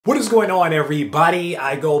What is going on, everybody?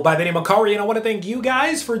 I go by the name of Kari, and I want to thank you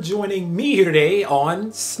guys for joining me here today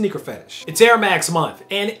on SneakerPhetish. It's Air Max month,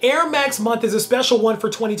 and Air Max month is a special one for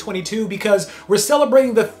 2022 because we're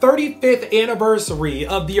celebrating the 35th anniversary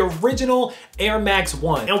of the original Air Max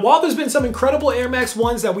 1. And while there's been some incredible Air Max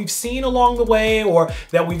 1s that we've seen along the way or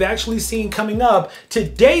that we've actually seen coming up,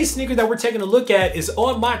 today's sneaker that we're taking a look at is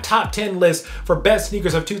on my top 10 list for best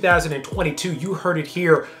sneakers of 2022. You heard it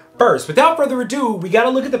here first. Without further ado, we got to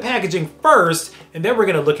look at the packaging first, and then we're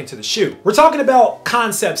going to look into the shoe. We're talking about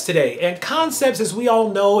Concepts today, and Concepts, as we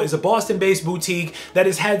all know, is a Boston-based boutique that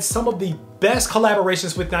has had some of the best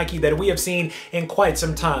collaborations with Nike that we have seen in quite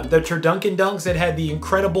some time. The Turduncan Dunks that had the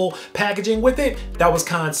incredible packaging with it, that was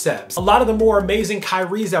Concepts. A lot of the more amazing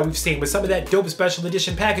Kyries that we've seen with some of that dope special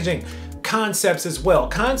edition packaging, Concepts as well.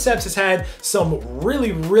 Concepts has had some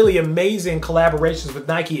really amazing collaborations with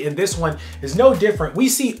Nike, and this one is no different. We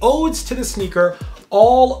see odes to the sneaker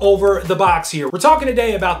all over the box here. We're talking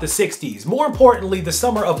today about the 60s, more importantly, the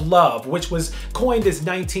Summer of Love, which was coined as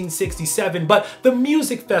 1967, but the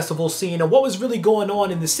music festival scene and what was really going on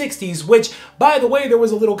in the 60s, which, by the way, there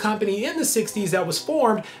was a little company in the 60s that was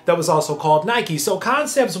formed that was also called Nike. So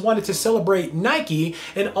Concepts wanted to celebrate Nike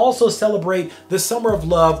and also celebrate the Summer of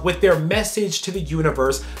Love with their Message to the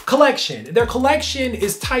Universe collection. Their collection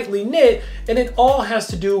is tightly knit, and it all has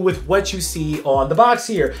to do with what you see on the box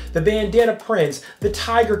here. The bandana prints, the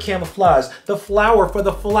tiger camouflage, the flower for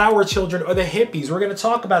the flower children or the hippies. We're going to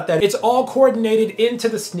talk about that. It's all coordinated into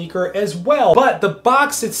the sneaker as well. But the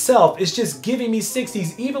box itself is just giving me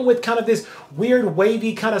 60s, even with kind of this weird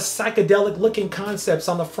wavy kind of psychedelic looking concepts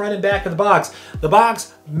on the front and back of the box. The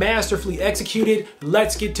box masterfully executed.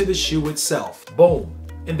 Let's get to the shoe itself. Boom.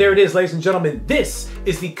 And there it is, ladies and gentlemen. This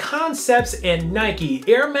is the Concepts and Nike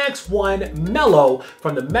Air Max 1 Mellow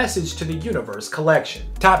from the Message to the Universe collection.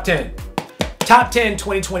 Top 10. Top 10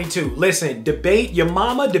 2022. Listen, debate your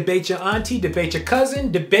mama, debate your auntie, debate your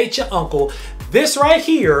cousin, debate your uncle. This right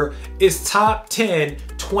here is top 10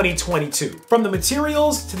 2022. From the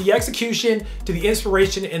materials to the execution to the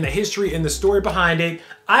inspiration and the history and the story behind it,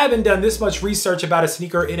 I haven't done this much research about a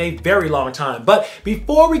sneaker in a very long time. But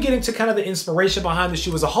before we get into kind of the inspiration behind the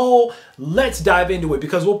shoe as a whole, let's dive into it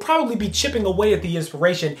because we'll probably be chipping away at the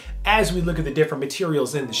inspiration as we look at the different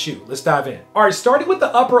materials in the shoe. Let's dive in. All right, starting with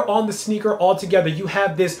the upper on the sneaker altogether, you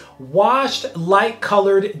have this washed light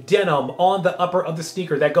colored denim on the upper of the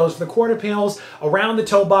sneaker that goes from the quarter panels around the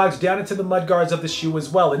toe box down into the mud guards of the shoe as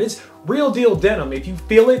well. And it's real deal denim. If you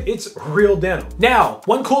feel it, it's real denim. Now,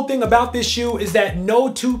 one cool thing about this shoe is that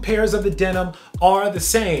no two pairs of the denim are the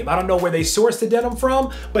same. I don't know where they source the denim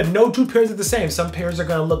from, but no two pairs are the same. Some pairs are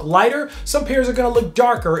gonna look lighter, some pairs are gonna look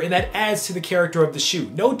darker, and that adds to the character of the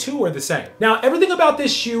shoe. No two are the same. Now, everything about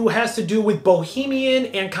this shoe has to do with bohemian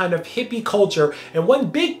and kind of hippie culture, and one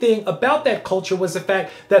big thing about that culture was the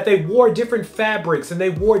fact that they wore different fabrics and they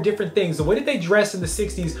wore different things. The way that they dressed in the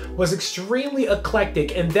 60s was extremely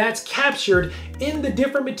eclectic, and that's captured in the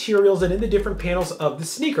different materials and in the different panels of the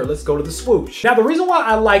sneaker. Let's go to the swoosh. Now, the reason why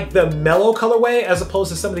I like the Mellow colorway as opposed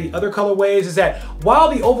to some of the other colorways is that while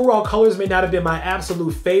the overall colors may not have been my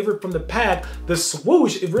absolute favorite from the pack, the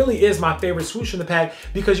swoosh, it really is my favorite swoosh from the pack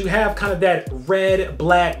because you have kind of that red,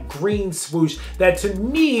 black, green swoosh that to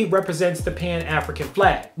me represents the Pan-African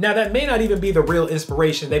flag. Now, that may not even be the real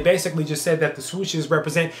inspiration. They basically just said that the swooshes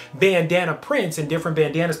represent bandana prints and different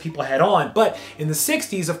bandanas people had on. But in the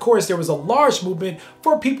 60s, of course, there was a large movement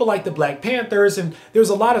for people like the Black Panthers, and there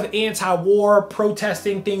was a lot of anti-war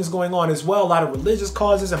protesting things going on as well, a lot of religious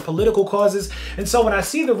causes and political causes. And so when I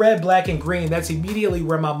see the red, black, and green, that's immediately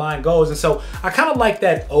where my mind goes. And so I kind of like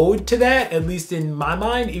that ode to that, at least in my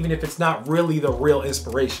mind, even if it's not really the real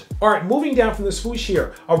inspiration. All right, moving down from the swoosh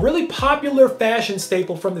here, a really popular fashion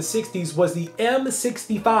staple from the 60s was the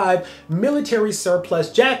M65 military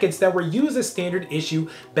surplus jackets that were used as standard issue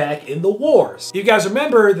back in the wars. You guys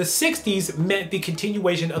remember the 60s meant the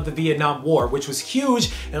continuation of the Vietnam War, which was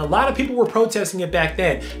huge, and a lot of people were protesting it back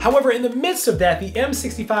then. However, in the midst of that, the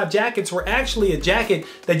M65 jackets were actually a jacket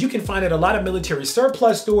that you can find at a lot of military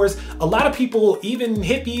surplus stores. A lot of people, even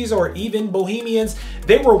hippies or even bohemians,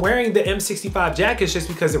 they were wearing the M65 jackets just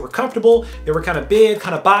because they were comfortable. They were kind of big,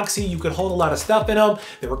 kind of boxy. You could hold a lot of stuff in them.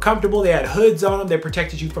 They were comfortable. They had hoods on them. They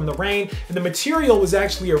protected you from the rain. And the material was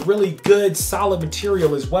actually a really good, solid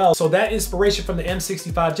material as well. So that inspiration from the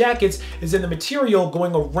M65 jackets is in the material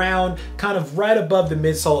going around kind of right above the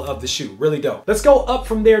midsole of the shoe. Really dope. Let's go up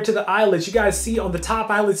from there to the eyelets. You guys see on the top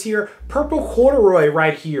eyelets here, purple corduroy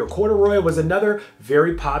right here. Corduroy was another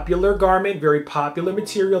very popular garment, very popular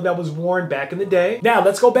material that was worn back in the day. Now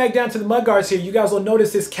let's go back down to the mudguards here. You guys will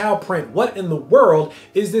notice this cow print. What in the world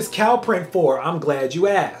is this cow print for? I'm glad you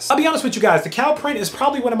asked. I'll be honest with you guys, the cow print is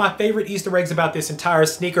probably one of my favorite Easter eggs about this entire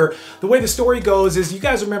sneaker. The way the story goes is, you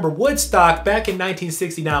guys remember Woodstock back in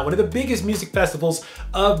 1969, one of the biggest music festivals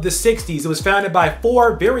of the 60s. It was founded by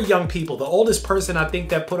 4 very young people. The oldest person I think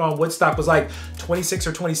that put on Woodstock was like 26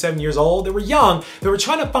 or 27 years old. They were young. They were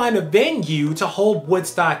trying to find a venue to hold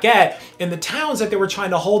Woodstock at, and the towns that they were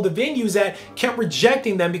trying to hold the venues at kept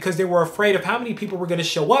rejecting them because they were afraid of how many people were going to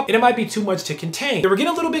show up, and it might be too much to contain. They were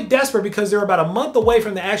getting a little bit desperate because they were about a month away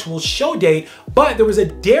from the actual show date, but there was a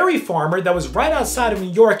dairy farmer that was right outside of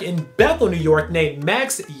New York, in Bethel, New York, named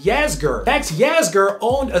Max Yasgur. Max Yasgur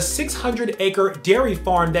owned a 600-acre dairy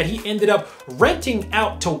farm that he ended up renting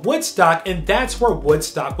out to Woodstock, and that's where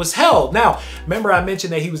Woodstock was held. Now, remember I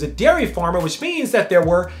mentioned that he was a dairy farmer, which means that there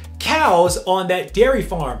were cows on that dairy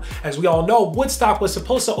farm. As we all know, Woodstock was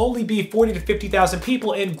supposed to only be 40 to 50,000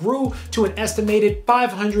 people and grew to an estimated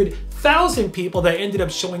 500,000 people that ended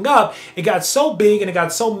up showing up. It got so big and it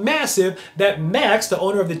got so massive that Max, the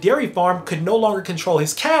owner of the dairy farm, could no longer control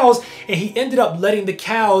his cows, and he ended up letting the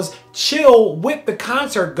cows chill with the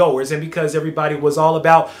concert goers. And because everybody was all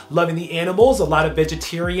about loving the animals, a lot of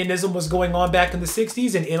vegetarianism was going on back in the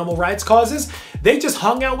 60s and animal rights causes, they just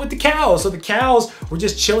hung out with the cows. So the cows were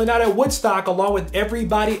just chilling out at Woodstock along with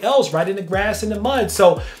everybody else right in the grass and the mud.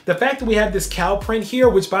 So the fact that we have this cow print here,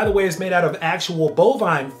 which by the way is made out of actual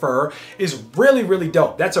bovine fur, is really, really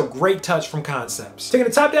dope. That's a great touch from Concepts. Taking a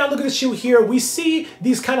top down look at the shoe here, we see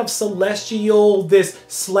these kind of celestial, this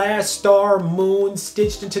slash star moon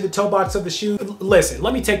stitched into the toe box of the shoe. Listen,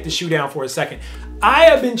 let me take the shoe down for a second. I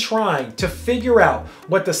have been trying to figure out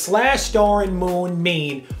what the slash star and moon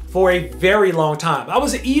mean for a very long time. I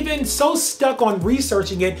was even so stuck on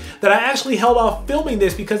researching it that I actually held off filming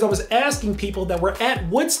this because I was asking people that were at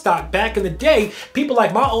Woodstock back in the day, people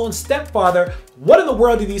like my own stepfather, what in the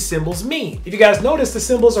world do these symbols mean? If you guys notice, the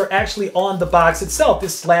symbols are actually on the box itself,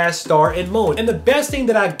 this slash, star, and moon. And the best thing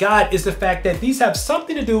that I got is the fact that these have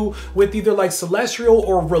something to do with either like celestial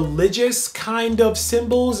or religious kind of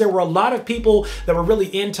symbols. There were a lot of people that were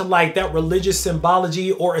really into like that religious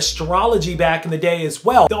symbology or astrology back in the day as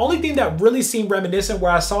well. The only thing that really seemed reminiscent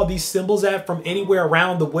where I saw these symbols at from anywhere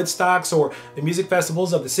around the Woodstocks or the music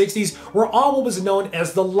festivals of the 60s were on what was known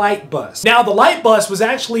as the light bus. Now, the light bus was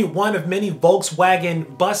actually one of many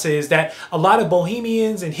Volkswagen buses that a lot of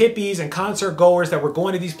bohemians and hippies and concert goers that were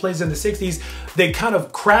going to these places in the 60s, they kind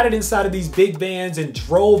of crowded inside of these big vans and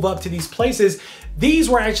drove up to these places. These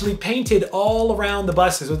were actually painted all around the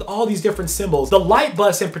buses with all these different symbols. The light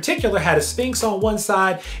bus in particular had a sphinx on one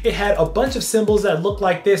side. It had a bunch of symbols that looked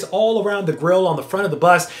like this all around the grill on the front of the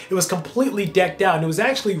bus. It was completely decked out, and it was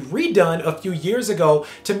actually redone a few years ago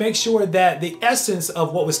to make sure that the essence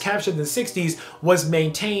of what was captured in the 60s was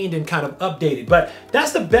maintained and kind of updated. But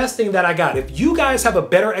that's the best thing that I got. If you guys have a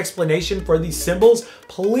better explanation for these symbols,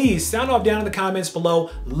 please sound off down in the comments below.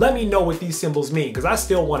 Let me know what these symbols mean, because I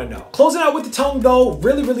still want to know. Closing out with the tongue though,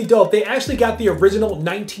 really, really dope. They actually got the original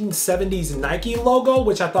 1970s Nike logo,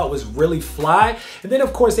 which I thought was really fly. And then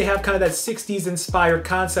of course they have kind of that 60s inspired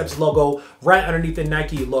Concepts logo right underneath the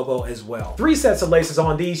Nike logo as well. 3 sets of laces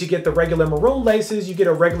on these. You get the regular maroon laces, you get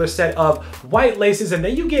a regular set of white laces, and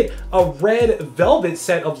then you get a red velvet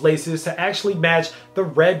set of laces to actually match the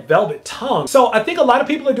red velvet tongue. So I think a lot of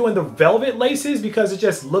people are doing the velvet laces because it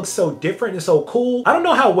just looks so different and so cool. I don't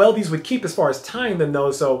know how well these would keep as far as tying them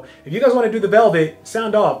though, so if you guys want to do the velvet,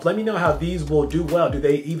 sound off. Let me know how these will do well. Do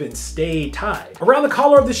they even stay tied? Around the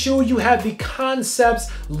collar of the shoe, you have the Concepts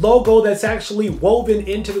logo that's actually woven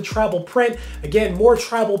into the tribal print. Again, more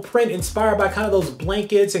tribal print inspired by kind of those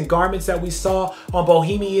blankets and garments that we saw on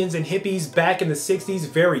bohemians and hippies back in the 60s.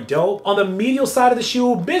 Very dope. On the medial side of the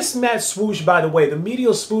shoe, mismatched swoosh, by the way. The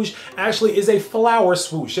medial swoosh actually is a flower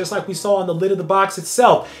swoosh, just like we saw on the lid of the box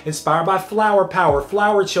itself. Inspired by flower power,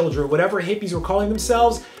 flower children, whatever hippies were calling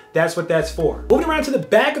themselves. That's what that's for. Moving around to the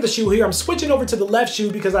back of the shoe here, I'm switching over to the left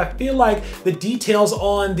shoe because I feel like the details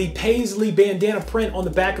on the paisley bandana print on the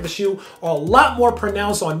back of the shoe are a lot more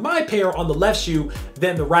pronounced on my pair on the left shoe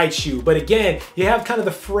than the right shoe. But again, you have kind of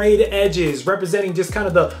the frayed edges representing just kind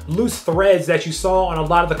of the loose threads that you saw on a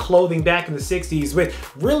lot of the clothing back in the 60s, which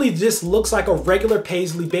really just looks like a regular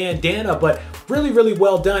paisley bandana, but really, really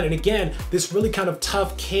well done. And again, this really kind of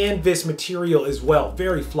tough canvas material as well.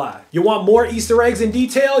 Very fly. You want more Easter eggs in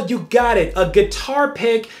detail? You got it. A guitar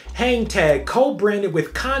pick hang tag co-branded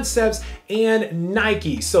with Concepts and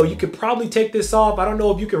Nike. So you could probably take this off. I don't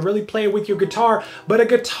know if you can really play it with your guitar, but a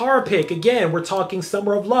guitar pick, again, we're talking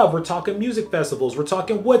Summer of Love, we're talking music festivals, we're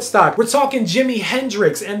talking Woodstock, we're talking Jimi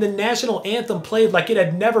Hendrix, and the national anthem played like it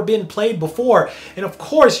had never been played before. And of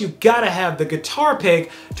course, you gotta have the guitar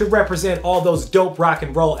pick to represent all those dope rock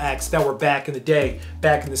and roll acts that were back in the day,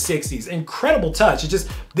 back in the 60s. Incredible touch. It just,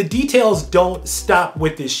 the details don't stop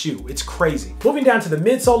with this shoe. It's crazy. Moving down to the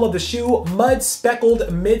midsole of the shoe, mud speckled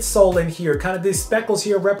midsole in here. Kind of these speckles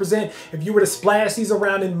here represent, if you were to splash these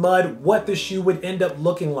around in mud, what the shoe would end up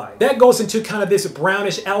looking like. That goes into kind of this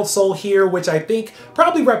brownish outsole here, which I think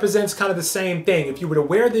probably represents kind of the same thing. If you were to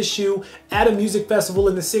wear this shoe at a music festival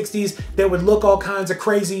in the 60s, they would look all kinds of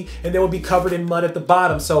crazy and they would be covered in mud at the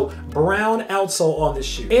bottom. So brown outsole on this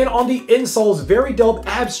shoe. And on the insoles, very dope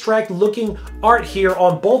abstract looking art here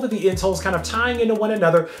on both of the insoles, kind of tying into one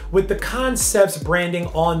another with the Concepts branding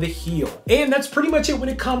on the heel. And that's pretty much it when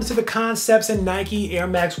it comes to the Concepts and Nike Air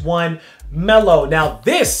Max 1 Mellow. Now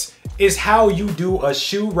this is how you do a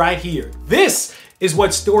shoe right here. This is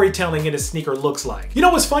what storytelling in a sneaker looks like. You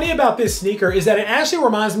know what's funny about this sneaker is that it actually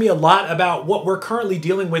reminds me a lot about what we're currently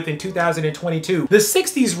dealing with in 2022. The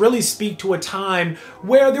 60s really speak to a time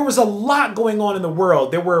where there was a lot going on in the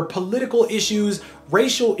world. There were political issues,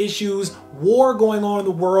 racial issues, war going on in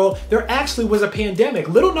the world. There actually was a pandemic.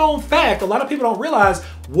 Little known fact, a lot of people don't realize,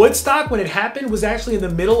 Woodstock, when it happened, was actually in the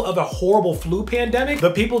middle of a horrible flu pandemic.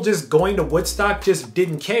 The people just going to Woodstock just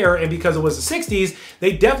didn't care, and because it was the 60s,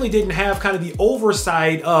 they definitely didn't have kind of the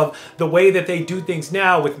oversight of the way that they do things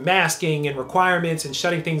now with masking and requirements and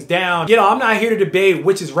shutting things down. You know, I'm not here to debate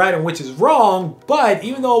which is right and which is wrong, but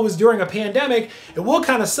even though it was during a pandemic, it will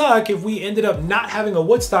kind of suck if we ended up not having a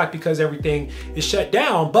Woodstock because everything is shut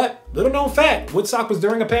down. But little known fact, Woodstock was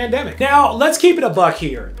during a pandemic. Now, let's keep it a buck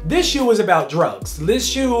here. This shoe is about drugs. This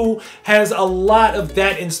shoe has a lot of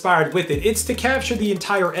that inspired with it. It's to capture the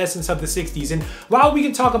entire essence of the 60s. And while we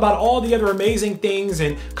can talk about all the other amazing things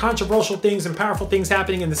and controversial things and powerful things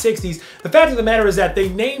happening in the 60s, the fact of the matter is that they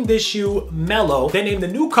named this shoe Mellow. They named the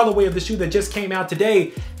new colorway of the shoe that just came out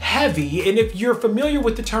today Heavy. And if you're familiar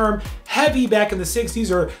with the term heavy back in the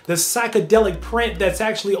 60s, or the psychedelic print that's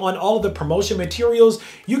actually on all of the promotion materials,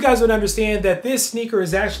 you guys would understand that this sneaker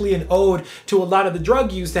is actually an ode to a lot of the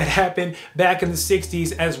drug use that happened back in the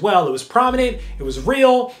 60s as well. It was prominent, it was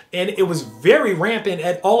real, and it was very rampant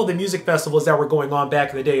at all of the music festivals that were going on back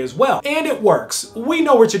in the day as well. And it works. We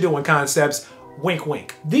know what you're doing, Concepts. Wink,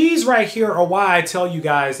 wink. These right here are why I tell you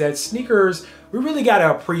guys that sneakers, we really gotta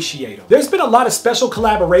appreciate them. There's been a lot of special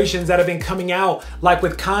collaborations that have been coming out, like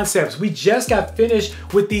with Concepts. We just got finished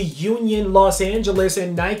with the Union Los Angeles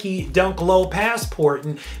and Nike Dunk Low Passport,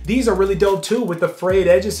 and these are really dope too with the frayed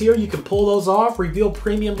edges here. You can pull those off, reveal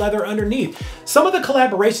premium leather underneath. Some of the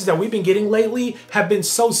collaborations that we've been getting lately have been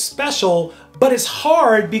so special, but it's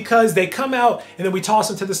hard because they come out and then we toss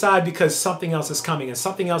them to the side because something else is coming and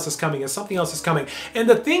something else is coming and something else is coming. And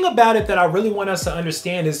the thing about it that I really want us to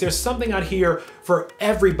understand is there's something out here for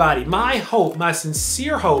everybody. My hope, my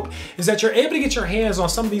sincere hope, is that you're able to get your hands on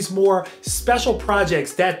some of these more special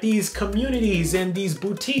projects that these communities and these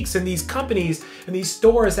boutiques and these companies and these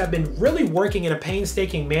stores have been really working in a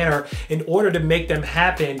painstaking manner in order to make them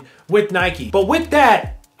happen with Nike. But with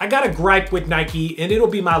that, I got a gripe with Nike, and it'll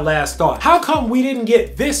be my last thought. How come we didn't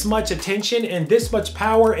get this much attention and this much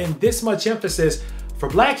power and this much emphasis for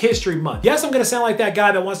Black History Month? Yes, I'm gonna sound like that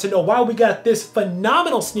guy that wants to know why we got this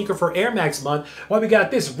phenomenal sneaker for Air Max Month, why we got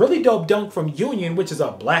this really dope dunk from Union, which is a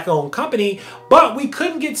Black-owned company, but we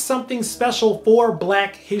couldn't get something special for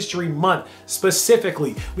Black History Month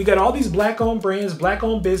specifically. We got all these Black-owned brands,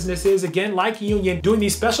 Black-owned businesses, again, like Union, doing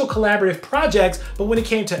these special collaborative projects, but when it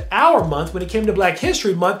came to our month, when it came to Black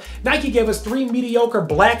History Month, Nike gave us 3 mediocre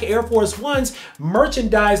Black Air Force Ones,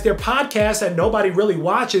 merchandised their podcast that nobody really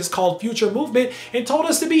watches called Future Movement, and told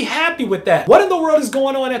us to be happy with that. What in the world is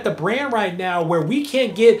going on at the brand right now where we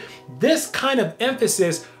can't get this kind of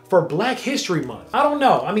emphasis for Black History Month? I don't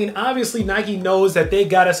know. I mean, obviously Nike knows that they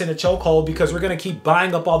got us in a chokehold because we're gonna keep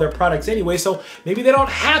buying up all their products anyway, so maybe they don't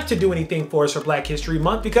have to do anything for us for Black History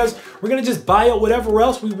Month because we're gonna just buy out whatever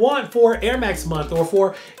else we want for Air Max Month or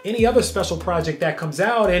for any other special project that comes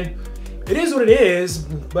out. And it is what it is,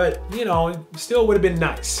 but you know, it still would have been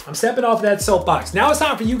nice. I'm stepping off that soapbox. Now it's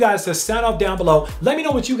time for you guys to sound off down below. Let me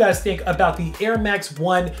know what you guys think about the Air Max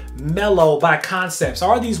 1 Mellow by Concepts.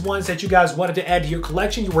 Are these ones that you guys wanted to add to your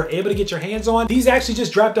collection you were able to get your hands on? These actually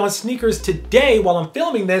just dropped on sneakers today while I'm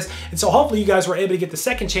filming this, and so hopefully you guys were able to get the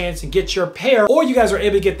second chance and get your pair, or you guys were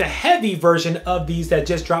able to get the heavy version of these that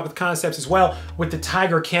just dropped with Concepts as well, with the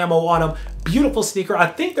tiger camo on them. beautiful sneaker. I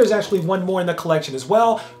think there's actually one more in the collection as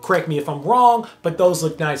well. Correct me if I'm wrong, but those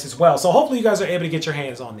look nice as well. So hopefully you guys are able to get your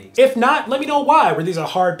hands on these. If not, let me know why. Were these a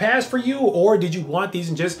hard pass for you, or did you want these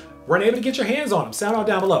and just weren't able to get your hands on them? Sound out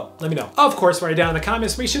down below. Let me know. Of course, right down in the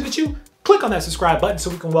comments, make sure that you click on that subscribe button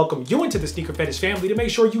so we can welcome you into the Sneaker Fetish family to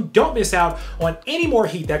make sure you don't miss out on any more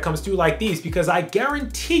heat that comes through like these, because I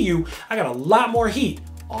guarantee you I got a lot more heat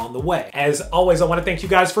on the way. As always, I want to thank you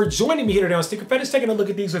guys for joining me here today on Sneaker Fetish, taking a look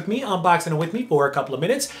at these with me, unboxing them with me for a couple of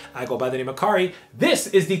minutes. I go by the name of Kari. This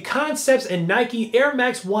is the Concepts and Nike Air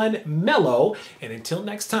Max 1 Mellow, and until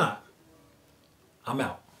next time, I'm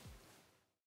out.